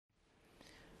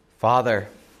Father,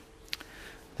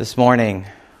 this morning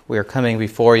we are coming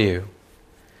before you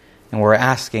and we're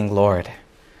asking, Lord,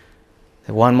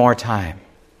 that one more time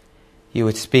you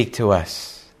would speak to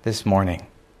us this morning.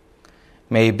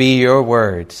 May it be your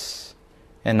words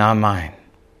and not mine.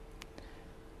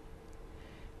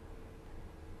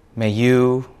 May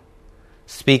you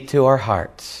speak to our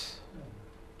hearts.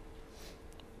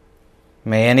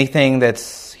 May anything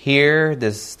that's here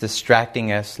that's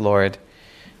distracting us, Lord,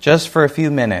 just for a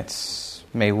few minutes,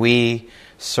 may we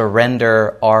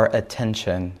surrender our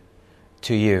attention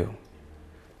to you.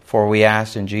 For we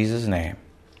ask in Jesus' name.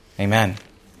 Amen.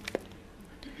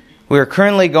 We are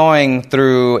currently going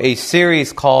through a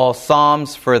series called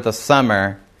Psalms for the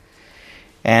Summer.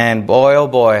 And boy, oh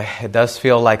boy, it does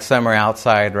feel like summer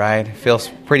outside, right? It feels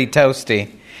pretty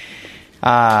toasty.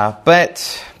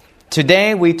 But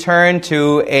today we turn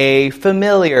to a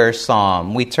familiar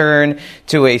psalm. We turn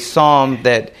to a psalm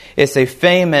that is a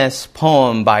famous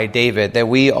poem by David that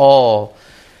we all,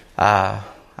 I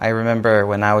remember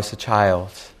when I was a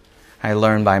child, I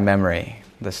learned by memory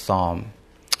this psalm.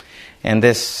 And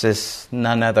this is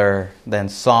none other than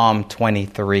Psalm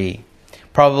 23,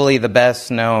 probably the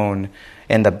best known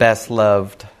and the best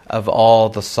loved of all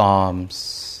the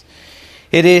psalms.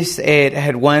 It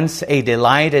had once a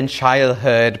delight in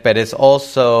childhood, but it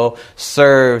also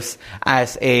serves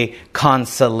as a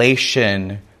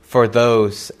consolation for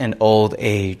those in old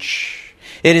age.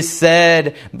 It is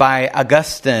said by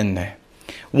Augustine,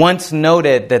 once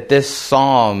noted that this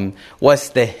psalm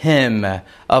was the hymn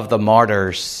of the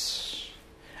martyrs.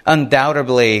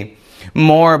 Undoubtedly,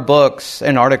 more books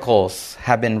and articles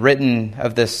have been written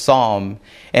of this psalm,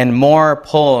 and more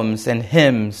poems and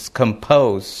hymns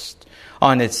composed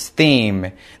on its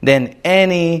theme than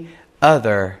any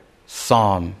other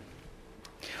psalm.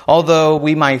 Although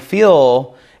we might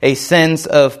feel a sense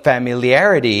of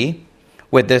familiarity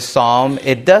with this psalm,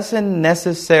 it doesn't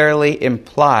necessarily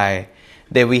imply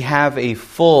that we have a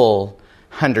full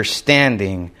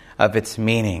understanding of its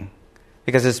meaning,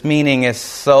 because its meaning is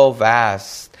so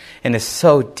vast and is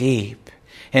so deep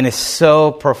and is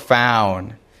so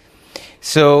profound.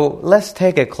 So let's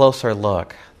take a closer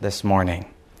look this morning.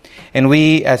 And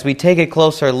as we take a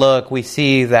closer look, we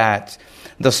see that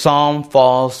the psalm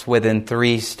falls within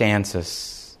three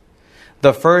stanzas.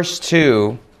 The first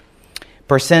two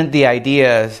present the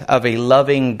idea of a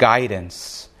loving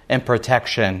guidance and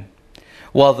protection,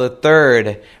 while the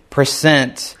third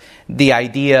present the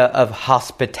idea of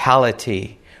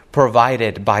hospitality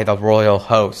provided by the royal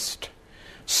host.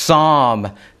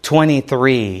 Psalm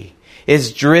 23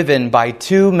 is driven by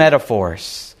two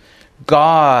metaphors: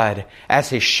 God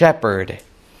as a shepherd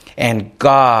and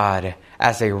God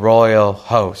as a royal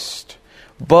host,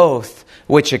 both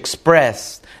which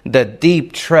express the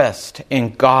deep trust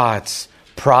in God's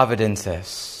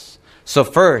providences. So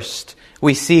first,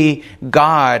 we see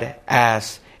God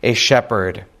as a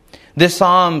shepherd. This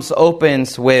psalm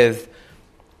opens with,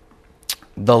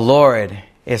 "The Lord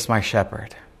is my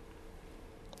shepherd.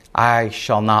 I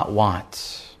shall not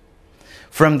want."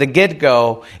 From the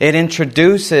get-go, it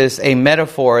introduces a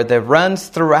metaphor that runs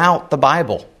throughout the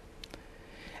Bible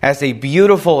as a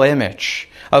beautiful image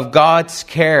of God's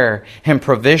care and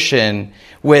provision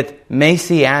with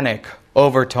messianic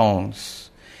overtones.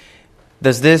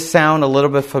 Does this sound a little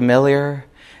bit familiar?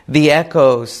 The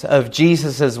echoes of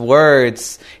Jesus'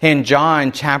 words in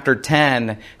John chapter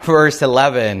 10, verse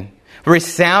 11,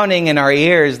 resounding in our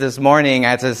ears this morning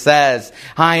as it says,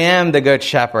 "I am the good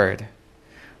shepherd.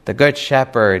 The good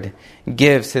shepherd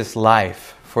gives his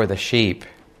life for the sheep."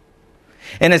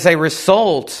 And as a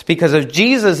result, because of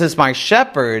Jesus is my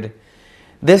shepherd,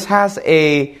 this has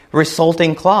a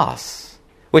resulting clause,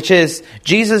 which is,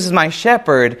 Jesus is my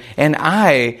shepherd and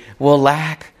I will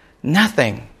lack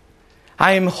nothing.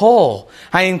 I am whole.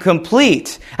 I am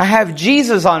complete. I have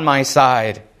Jesus on my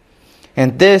side.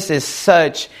 And this is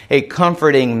such a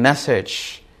comforting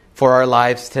message for our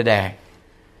lives today.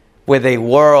 With a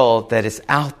world that is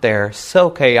out there so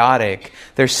chaotic,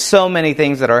 there's so many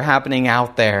things that are happening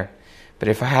out there. But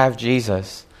if I have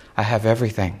Jesus, I have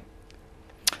everything.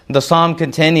 The psalm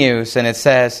continues and it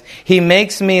says, "He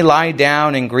makes me lie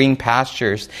down in green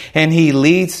pastures, and He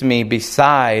leads me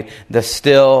beside the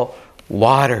still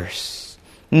waters."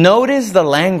 Notice the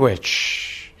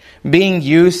language being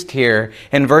used here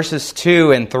in verses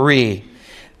 2 and 3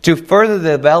 to further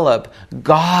develop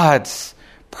God's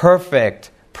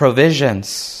perfect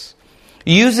provisions.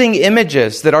 Using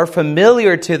images that are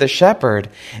familiar to the shepherd,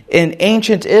 in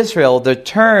ancient Israel, the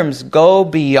terms go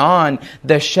beyond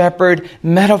the shepherd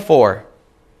metaphor.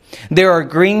 There are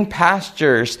green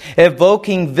pastures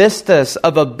evoking vistas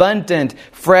of abundant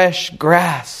fresh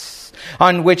grass.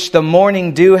 on which the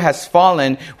morning dew has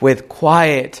fallen with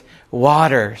quiet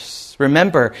waters.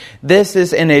 Remember, this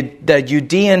is in the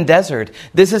Judean desert.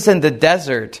 This is in the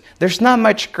desert. There's not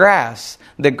much grass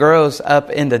that grows up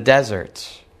in the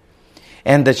desert.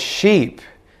 And the sheep,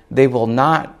 they will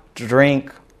not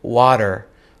drink water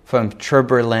from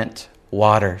turbulent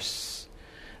waters.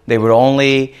 They would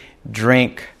only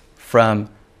drink from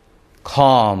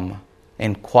calm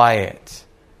and quiet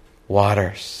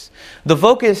waters. The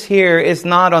focus here is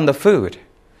not on the food.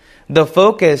 The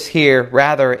focus here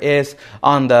rather is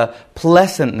on the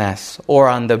pleasantness or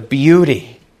on the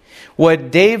beauty.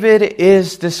 What David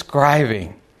is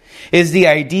describing is the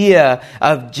idea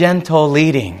of gentle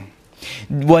leading.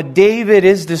 What David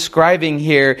is describing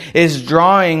here is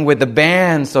drawing with the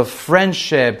bands of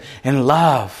friendship and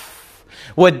love.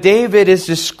 What David is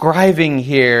describing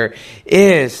here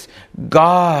is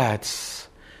God's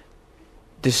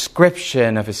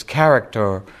description of His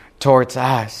character towards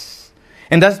us.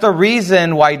 And that's the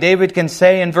reason why David can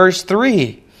say in verse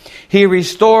 3, He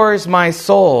restores my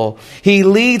soul. He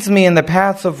leads me in the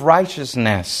paths of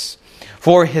righteousness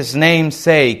for His name's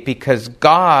sake, because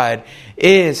God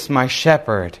is my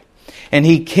shepherd and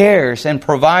He cares and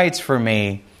provides for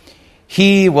me.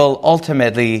 He will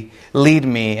ultimately lead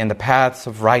me in the paths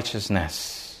of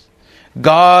righteousness.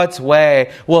 God's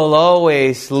way will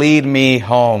always lead me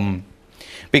home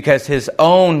because His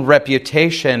own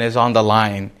reputation is on the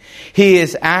line. He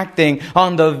is acting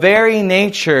on the very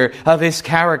nature of His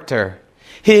character.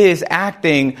 He is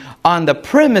acting on the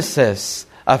premises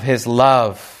of His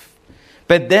love.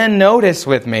 But then notice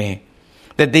with me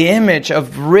that the image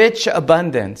of rich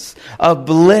abundance, of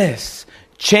bliss,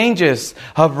 changes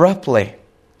abruptly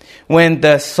when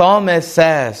the psalmist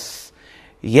says,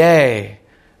 Yea,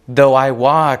 though I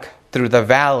walk through the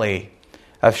valley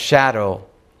of shadow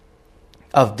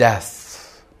of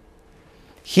death.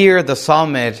 Here the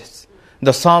psalmist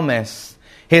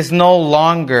is no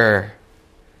longer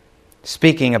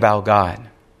speaking about God,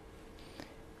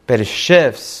 but it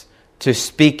shifts to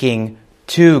speaking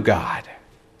to God.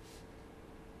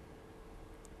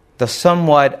 The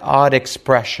somewhat odd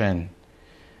expression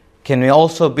can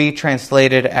also be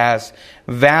translated as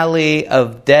valley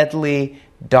of deadly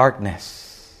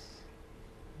darkness.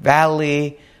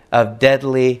 Valley of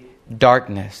deadly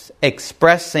darkness,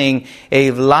 expressing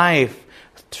a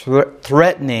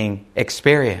life-threatening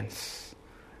experience.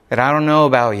 And I don't know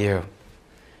about you,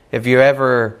 if you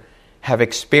ever have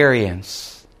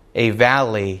experienced a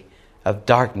valley of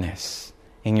darkness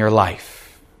in your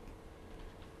life.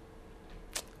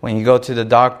 When you go to the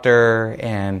doctor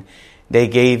and they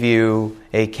gave you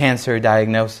a cancer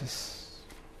diagnosis.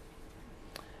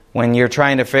 When you're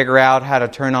trying to figure out how to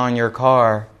turn on your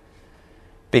car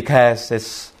because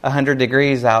it's 100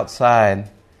 degrees outside,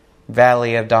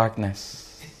 valley of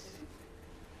darkness.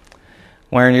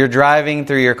 When you're driving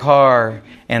through your car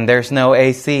and there's no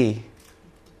AC,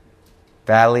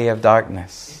 valley of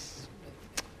darkness.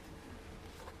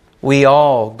 We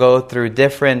all go through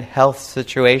different health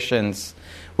situations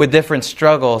with different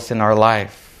struggles in our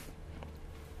life.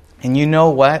 And you know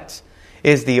what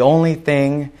is the only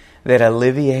thing that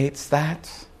alleviates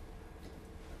that?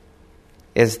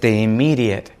 Is the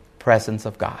immediate presence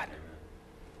of God.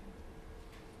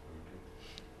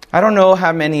 I don't know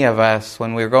how many of us,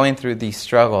 when we're going through these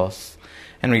struggles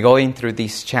and we're going through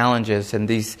these challenges and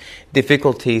these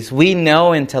difficulties, we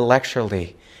know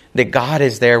intellectually that God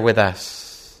is there with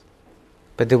us.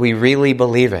 But do we really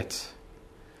believe it?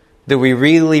 Do we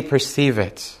really perceive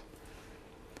it?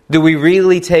 Do we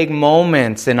really take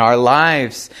moments in our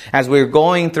lives as we're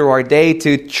going through our day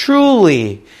to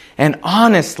truly and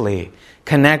honestly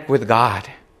connect with God?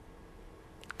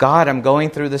 God, I'm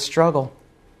going through this struggle.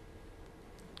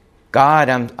 God,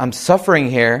 I'm suffering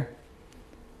here.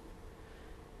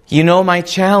 You know my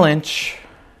challenge.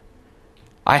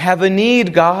 I have a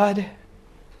need, God.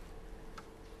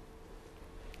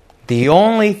 The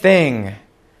only thing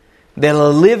that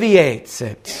alleviates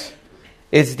it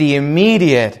is the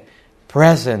immediate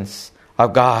presence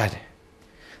of God.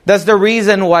 That's the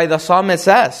reason why the psalmist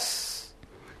says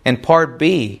in part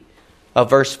B of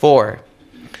verse 4,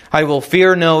 I will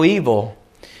fear no evil,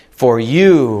 for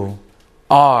you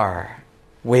are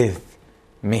with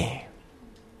me.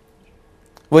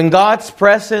 When God's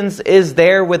presence is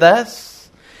there with us,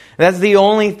 that's the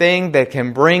only thing that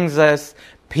can bring us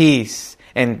peace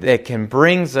and that can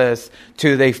bring us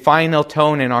to the final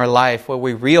tone in our life where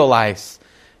we realize,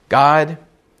 God,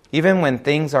 even when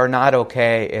things are not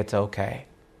okay, it's okay.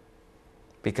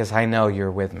 Because I know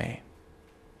you're with me.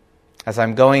 As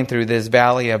I'm going through this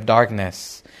valley of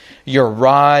darkness, your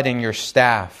rod and your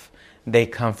staff, they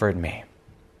comfort me.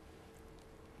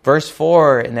 Verse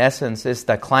 4, in essence, is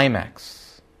the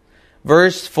climax.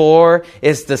 Verse 4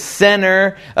 is the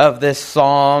center of this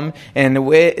psalm,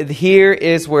 and here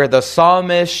is where the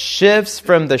psalmist shifts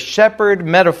from the shepherd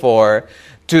metaphor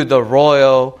to the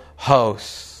royal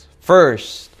host.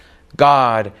 First,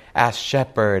 God as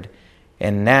shepherd,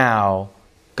 and now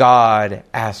God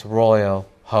as royal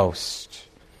host.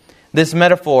 This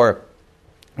metaphor,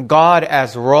 God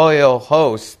as royal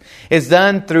host, is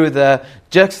done through the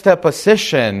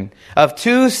juxtaposition of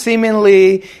two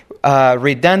seemingly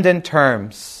redundant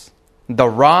terms. The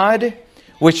rod,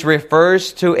 which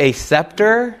refers to a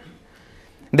scepter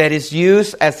that is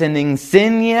used as an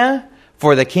insignia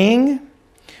for the king.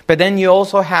 But then you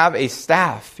also have a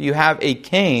staff. You have a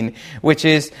cane, which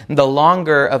is the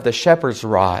longer of the shepherd's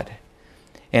rod,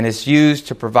 and is used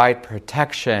to provide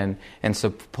protection and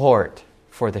support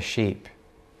for the sheep.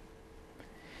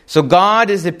 So God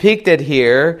is depicted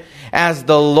here as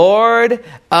the Lord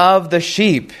of the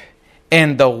sheep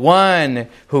and the one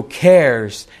who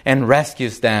cares and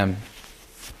rescues them.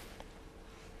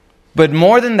 But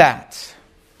more than that,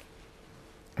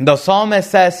 the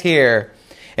psalmist says here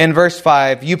in verse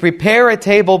 5, "You prepare a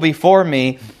table before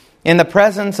me in the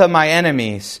presence of my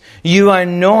enemies. You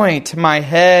anoint my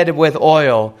head with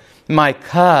oil. My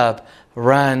cup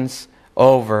runs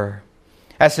over."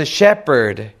 As a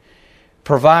shepherd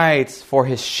provides for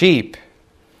his sheep,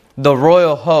 the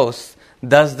royal host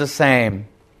does the same.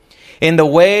 In the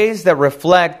ways that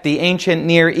reflect the ancient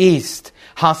Near East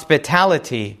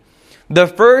hospitality, the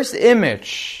first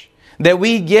image that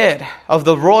we get of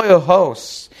the royal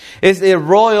host is a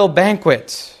royal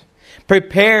banquet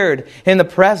prepared in the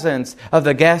presence of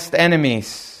the guest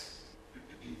enemies.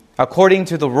 According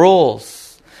to the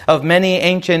rules of many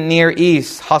ancient Near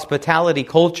East hospitality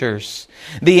cultures,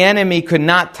 the enemy could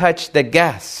not touch the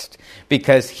guest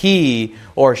because he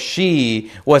or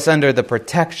she was under the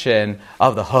protection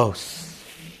of the host.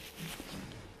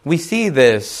 We see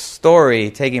this story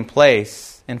taking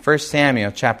place in 1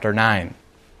 Samuel chapter 9.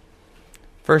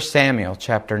 1 Samuel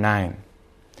chapter 9.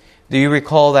 Do you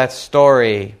recall that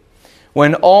story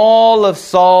when all of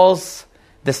Saul's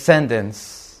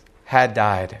descendants had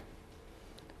died,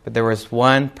 but there was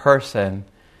one person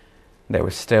that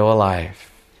was still alive?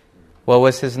 What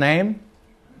was his name?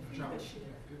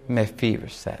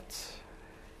 Mephibosheth.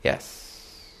 Yes.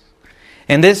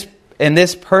 And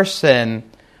this person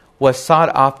was sought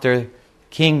after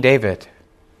King David.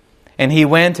 And he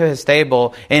went to his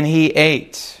table and he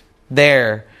ate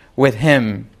there with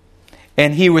him.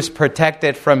 And he was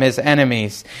protected from his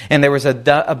enemies. And there was an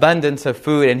abundance of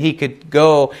food. And he could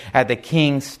go at the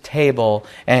king's table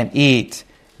and eat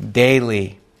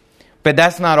daily. But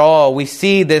that's not all. We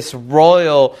see this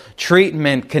royal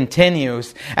treatment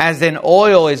continues as an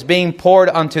oil is being poured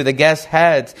onto the guests'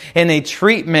 heads. And a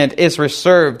treatment is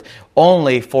reserved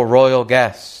only for royal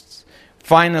guests.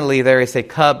 Finally, there is a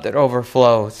cup that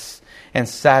overflows and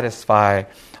satisfies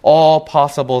all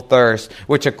possible thirst,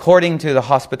 which according to the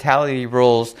hospitality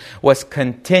rules was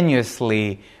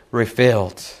continuously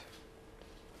refilled.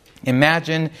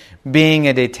 Imagine being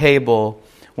at a table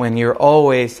when you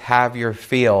always have your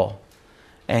fill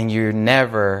and you're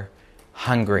never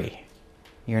hungry.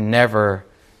 You're never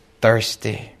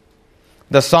thirsty.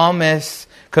 The psalmist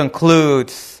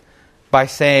concludes by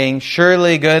saying,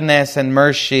 "Surely goodness and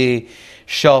mercy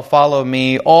shall follow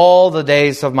me all the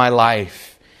days of my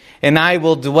life, and I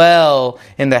will dwell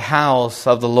in the house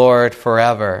of the Lord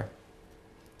forever."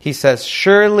 He says,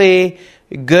 surely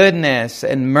goodness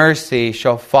and mercy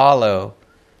shall follow.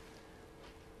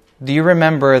 Do you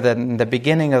remember that in the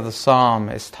beginning of the psalm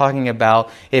is talking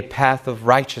about a path of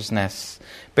righteousness?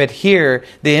 But here,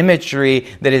 the imagery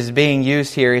that is being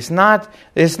used here is not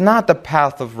the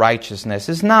path of righteousness.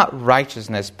 It's not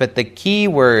righteousness, but the key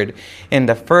word in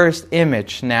the first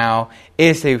image now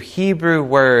is a Hebrew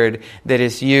word that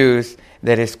is used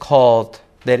that is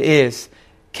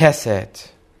chesed.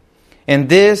 And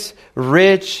this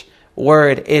rich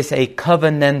word is a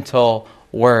covenantal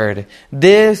word.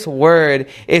 This word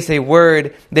is a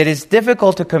word that is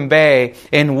difficult to convey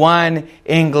in one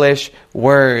English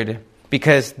word.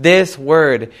 Because this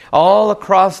word, all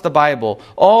across the Bible,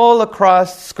 all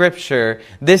across Scripture,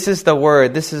 this is the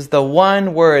word, this is the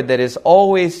one word that is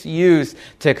always used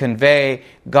to convey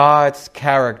God's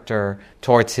character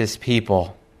towards His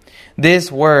people. This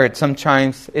word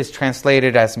sometimes is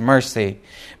translated as mercy,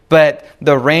 but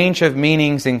the range of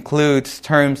meanings includes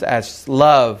terms as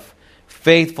love,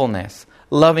 faithfulness,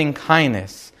 loving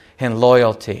kindness, and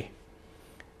loyalty.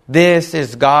 This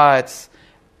is God's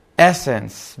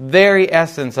essence, very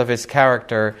essence of His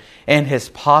character and His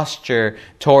posture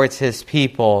towards His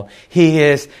people. He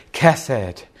is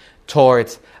chesed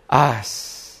towards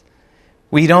us.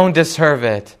 We don't deserve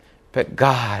it, but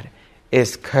God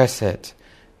is cursed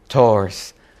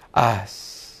towards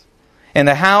us. And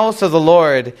the house of the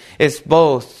Lord is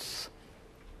both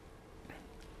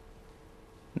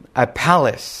a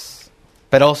palace,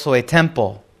 but also a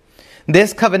temple.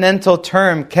 This covenantal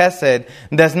term, kesed,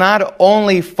 does not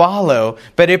only follow,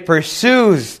 but it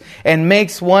pursues and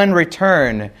makes one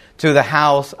return to the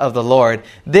house of the Lord.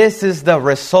 This is the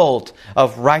result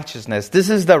of righteousness. This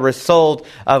is the result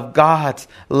of God's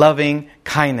loving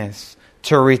kindness,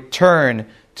 to return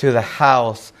to the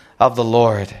house of the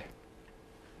Lord.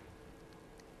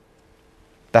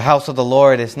 The house of the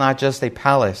Lord is not just a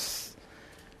palace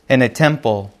and a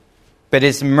temple, but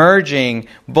is merging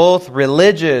both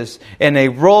religious and a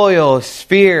royal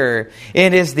sphere.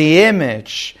 It is the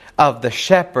image of the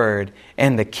shepherd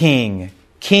and the king,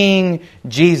 King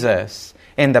Jesus,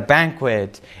 in the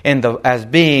banquet, as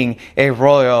being a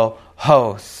royal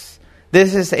host.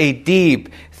 This is a deep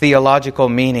theological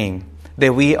meaning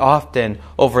that we often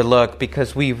overlook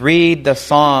because we read the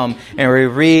psalm and we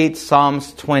read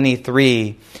Psalms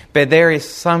 23. But there is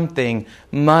something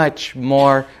much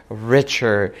more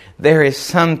richer. There is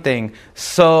something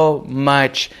so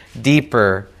much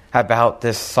deeper about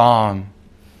this psalm.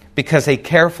 Because a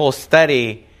careful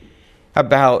study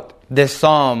about this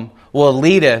psalm will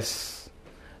lead us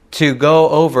to go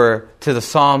over to the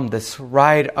psalm that's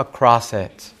right across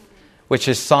it, which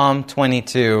is Psalm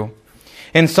 22.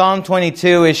 In Psalm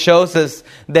 22, it shows us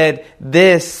that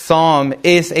this psalm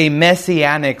is a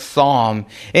messianic psalm,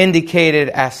 indicated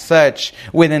as such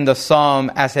within the psalm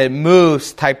as it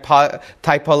moves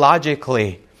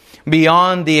typologically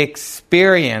beyond the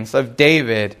experience of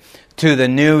David to the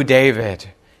new David,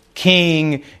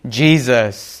 King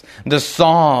Jesus. The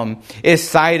psalm is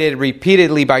cited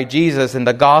repeatedly by Jesus in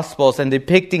the Gospels and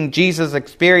depicting Jesus'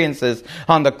 experiences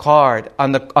on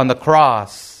the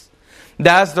cross.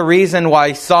 That's the reason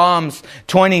why Psalms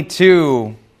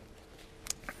 22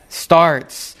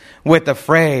 starts with the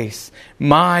phrase,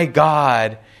 my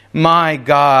God,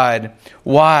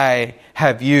 why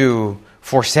have you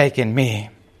forsaken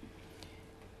me?"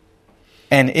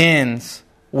 And ends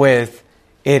with,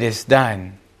 "It is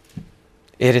done.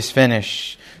 It is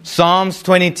finished." Psalms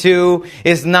 22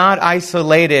 is not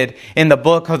isolated in the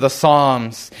book of the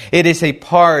Psalms. It is a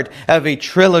part of a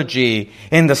trilogy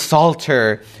in the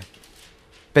Psalter.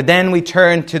 But then we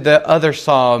turn to the other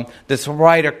psalm that's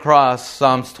right across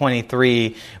Psalms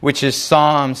 23, which is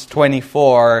Psalms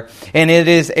 24. And it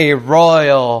is a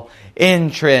royal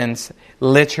entrance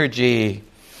liturgy.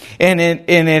 And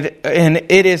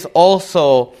it is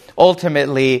also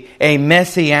ultimately a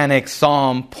messianic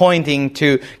psalm pointing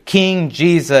to King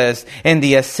Jesus and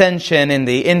the ascension and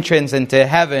the entrance into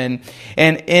heaven,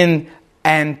 and in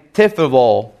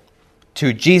antithetical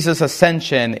to Jesus'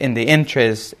 ascension in the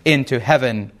entrance into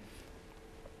heaven.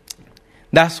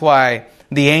 That's why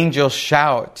the angels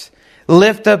shout,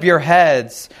 "Lift up your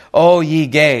heads, O ye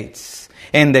gates,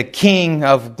 and the King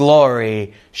of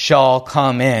glory shall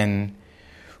come in."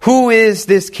 Who is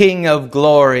this King of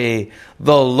glory?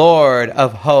 The Lord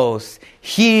of hosts.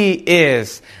 He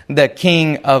is the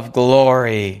King of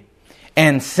glory.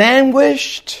 And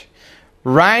sandwiched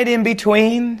right in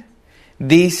between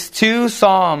these two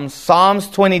psalms, Psalms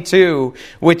 22,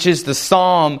 which is the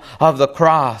psalm of the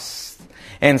cross,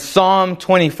 and Psalm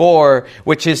 24,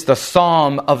 which is the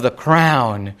psalm of the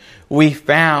crown, we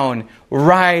found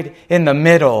right in the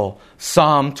middle,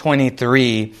 Psalm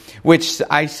 23, which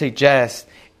I suggest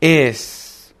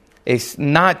is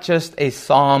not just a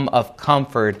psalm of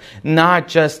comfort, not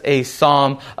just a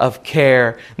psalm of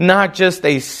care, not just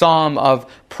a psalm of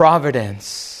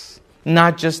providence,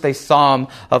 not just a psalm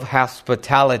of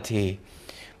hospitality,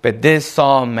 but this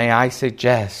psalm, may I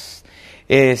suggest,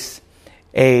 is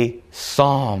a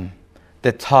psalm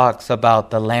that talks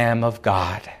about the Lamb of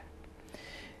God.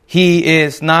 He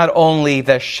is not only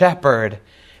the shepherd,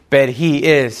 but he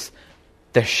is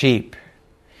the sheep.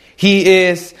 He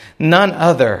is none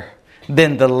other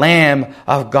than the Lamb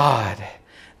of God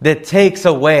that takes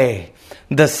away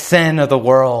the sin of the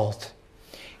world.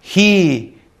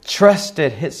 He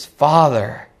trusted his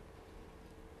Father,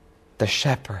 the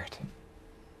shepherd,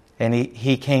 and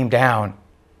he came down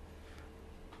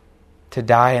to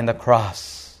die on the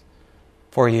cross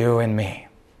for you and me.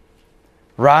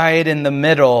 Right in the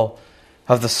middle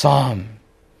of the psalm,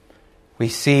 we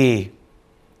see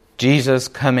Jesus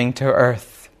coming to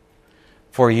earth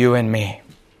for you and me,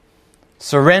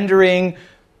 surrendering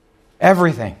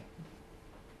everything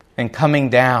and coming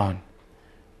down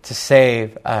to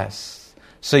save us.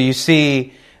 So you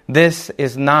see, this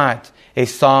is not a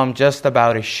psalm just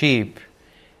about a sheep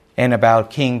and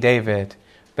about King David,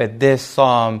 But this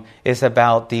psalm is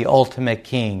about the ultimate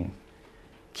king,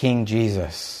 King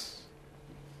Jesus.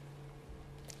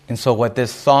 And so what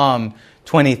this Psalm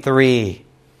 23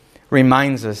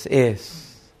 reminds us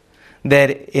is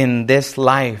that in this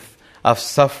life of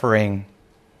suffering,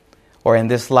 or in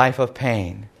this life of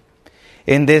pain,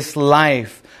 in this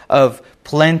life of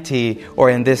plenty, or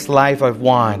in this life of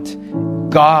want,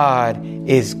 God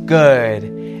is good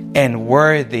and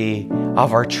worthy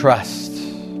of our trust.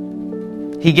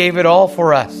 He gave it all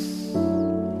for us.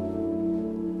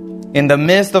 In the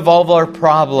midst of all of our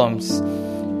problems,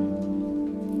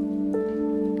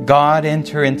 God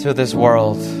entered into this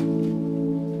world.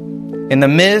 In the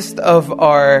midst of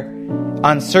our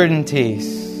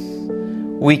uncertainties,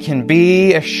 we can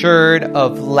be assured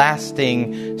of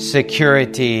lasting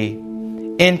security,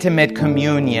 intimate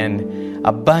communion,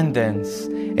 abundance,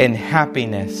 and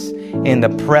happiness in the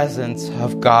presence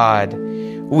of God.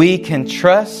 We can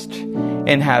trust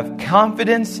and have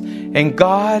confidence in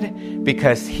God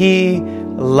because He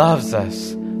loves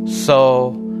us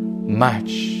so much.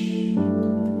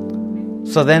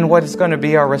 So then what is going to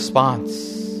be our response?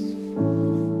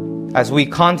 As we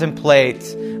contemplate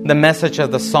the message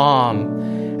of the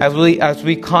Psalm, as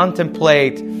we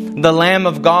contemplate the Lamb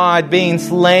of God being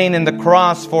slain in the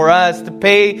cross for us to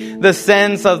pay the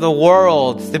sins of the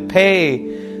world, to pay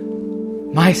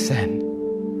my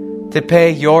sin, to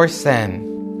pay your sin.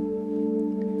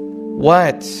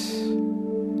 What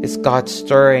is God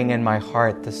stirring in my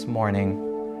heart this morning?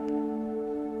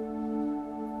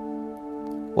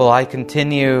 Will I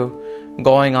continue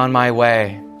going on my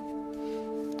way?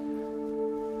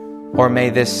 Or may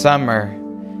this summer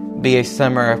be a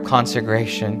summer of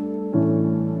consecration?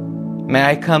 May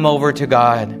I come over to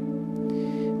God.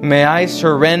 May I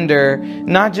surrender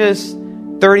not just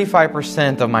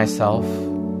 35% of myself,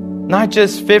 not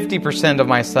just 50% of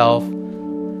myself,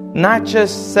 not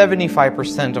just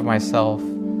 75% of myself.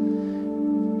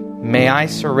 May I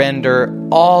surrender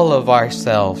all of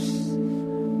ourselves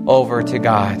over to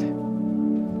God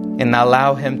and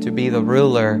allow Him to be the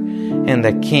ruler and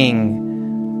the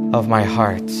King of my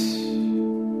heart.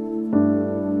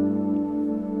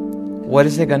 What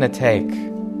is it going to take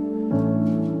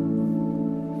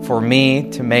for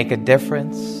me to make a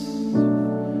difference?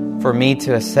 For me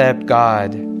to accept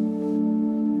God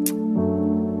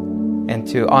and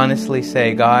to honestly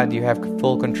say, God, you have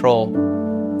full control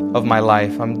of my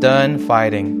life. I'm done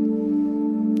fighting.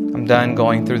 I'm done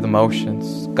going through the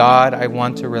motions. God, I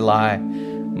want to rely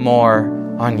more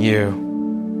on you.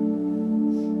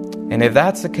 And if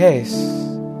that's the case,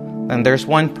 then there's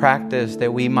one practice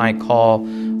that we might call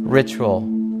ritual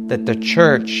that the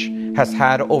church has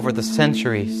had over the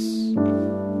centuries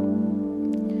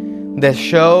that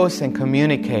shows and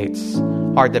communicates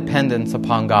our dependence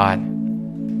upon God,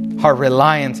 our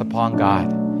reliance upon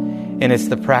God, and it's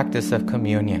the practice of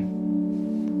communion.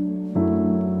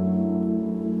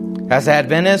 As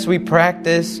Adventists, we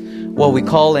practice what we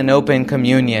call an open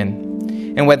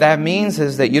communion. And what that means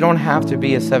is that you don't have to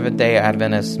be a Seventh-day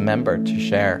Adventist member to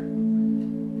share.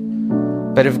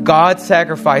 But if God's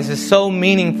sacrifice is so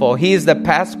meaningful, He is the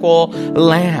Paschal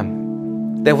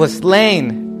Lamb that was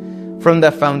slain from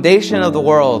the foundation of the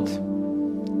world.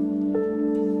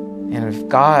 And if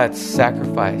God's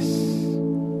sacrifice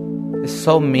is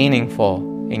so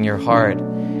meaningful in your heart,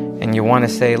 and you want to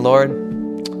say, Lord,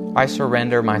 I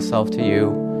surrender myself to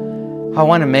you. I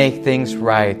want to make things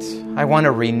right. I want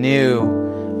to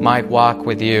renew my walk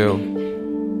with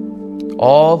you.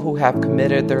 All who have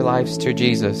committed their lives to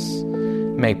Jesus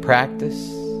may practice.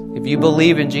 If you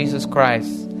believe in Jesus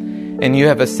Christ and you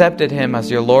have accepted Him as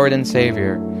your Lord and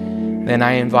Savior, then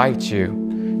I invite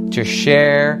you to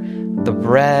share the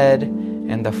bread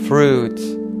and the fruit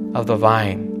of the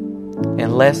vine.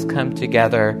 And let's come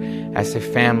together as a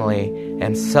family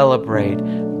and celebrate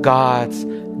God's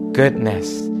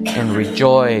goodness and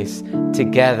rejoice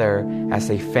together as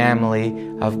a family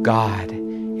of God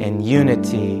in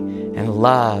unity and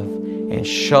love, and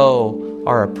show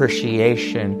our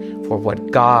appreciation for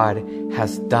what God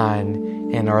has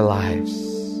done in our lives.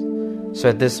 So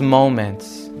at this moment,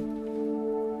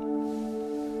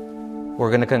 we're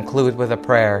going to conclude with a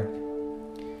prayer.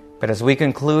 But as we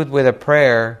conclude with a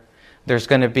prayer, there's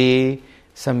going to be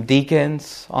some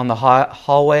deacons on the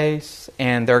hallways,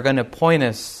 and they're going to point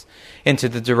us into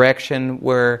the direction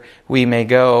where we may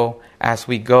go as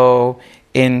we go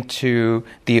into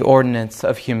the ordinance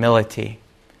of humility.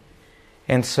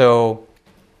 And so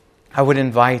I would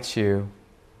invite you,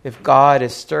 if God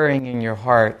is stirring in your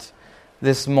heart,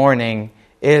 this morning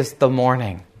is the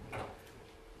morning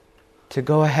to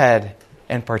go ahead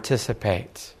and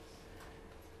participate,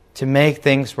 to make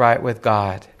things right with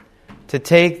God, to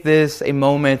take this a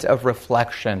moment of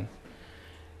reflection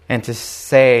and to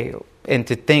say and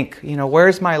to think,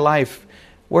 where's my life?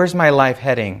 Where's my life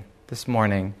heading this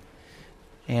morning?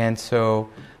 And so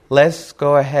let's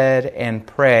go ahead and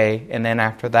pray, and then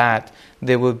after that,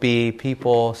 there will be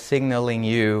people signaling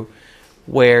you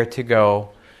where to go.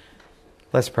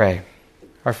 Let's pray.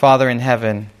 Our Father in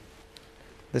heaven,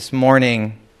 this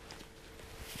morning,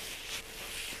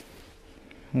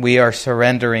 we are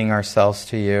surrendering ourselves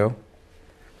to you.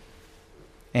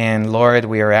 And Lord,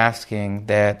 we are asking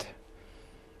that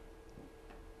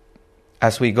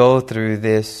as we go through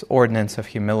this ordinance of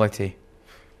humility,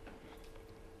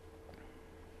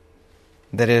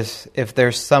 that is, if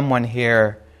there's someone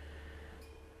here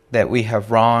that we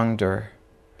have wronged or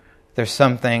there's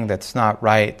something that's not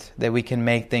right, that we can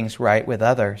make things right with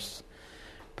others,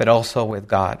 but also with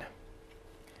God.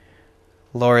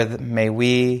 Lord, may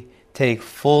we take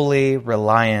fully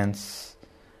reliance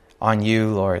on you,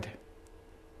 Lord.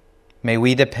 May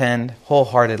we depend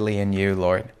wholeheartedly in you,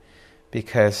 Lord,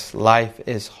 because life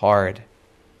is hard.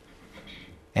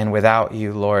 And without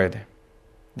you, Lord,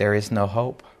 there is no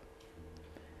hope.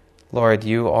 Lord,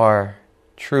 you are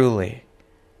truly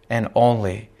and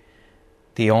only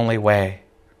the only way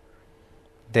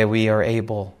that we are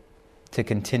able to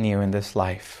continue in this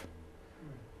life.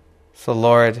 So,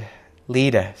 Lord,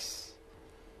 lead us.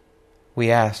 We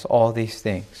ask all these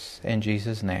things in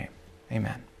Jesus' name.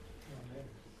 Amen.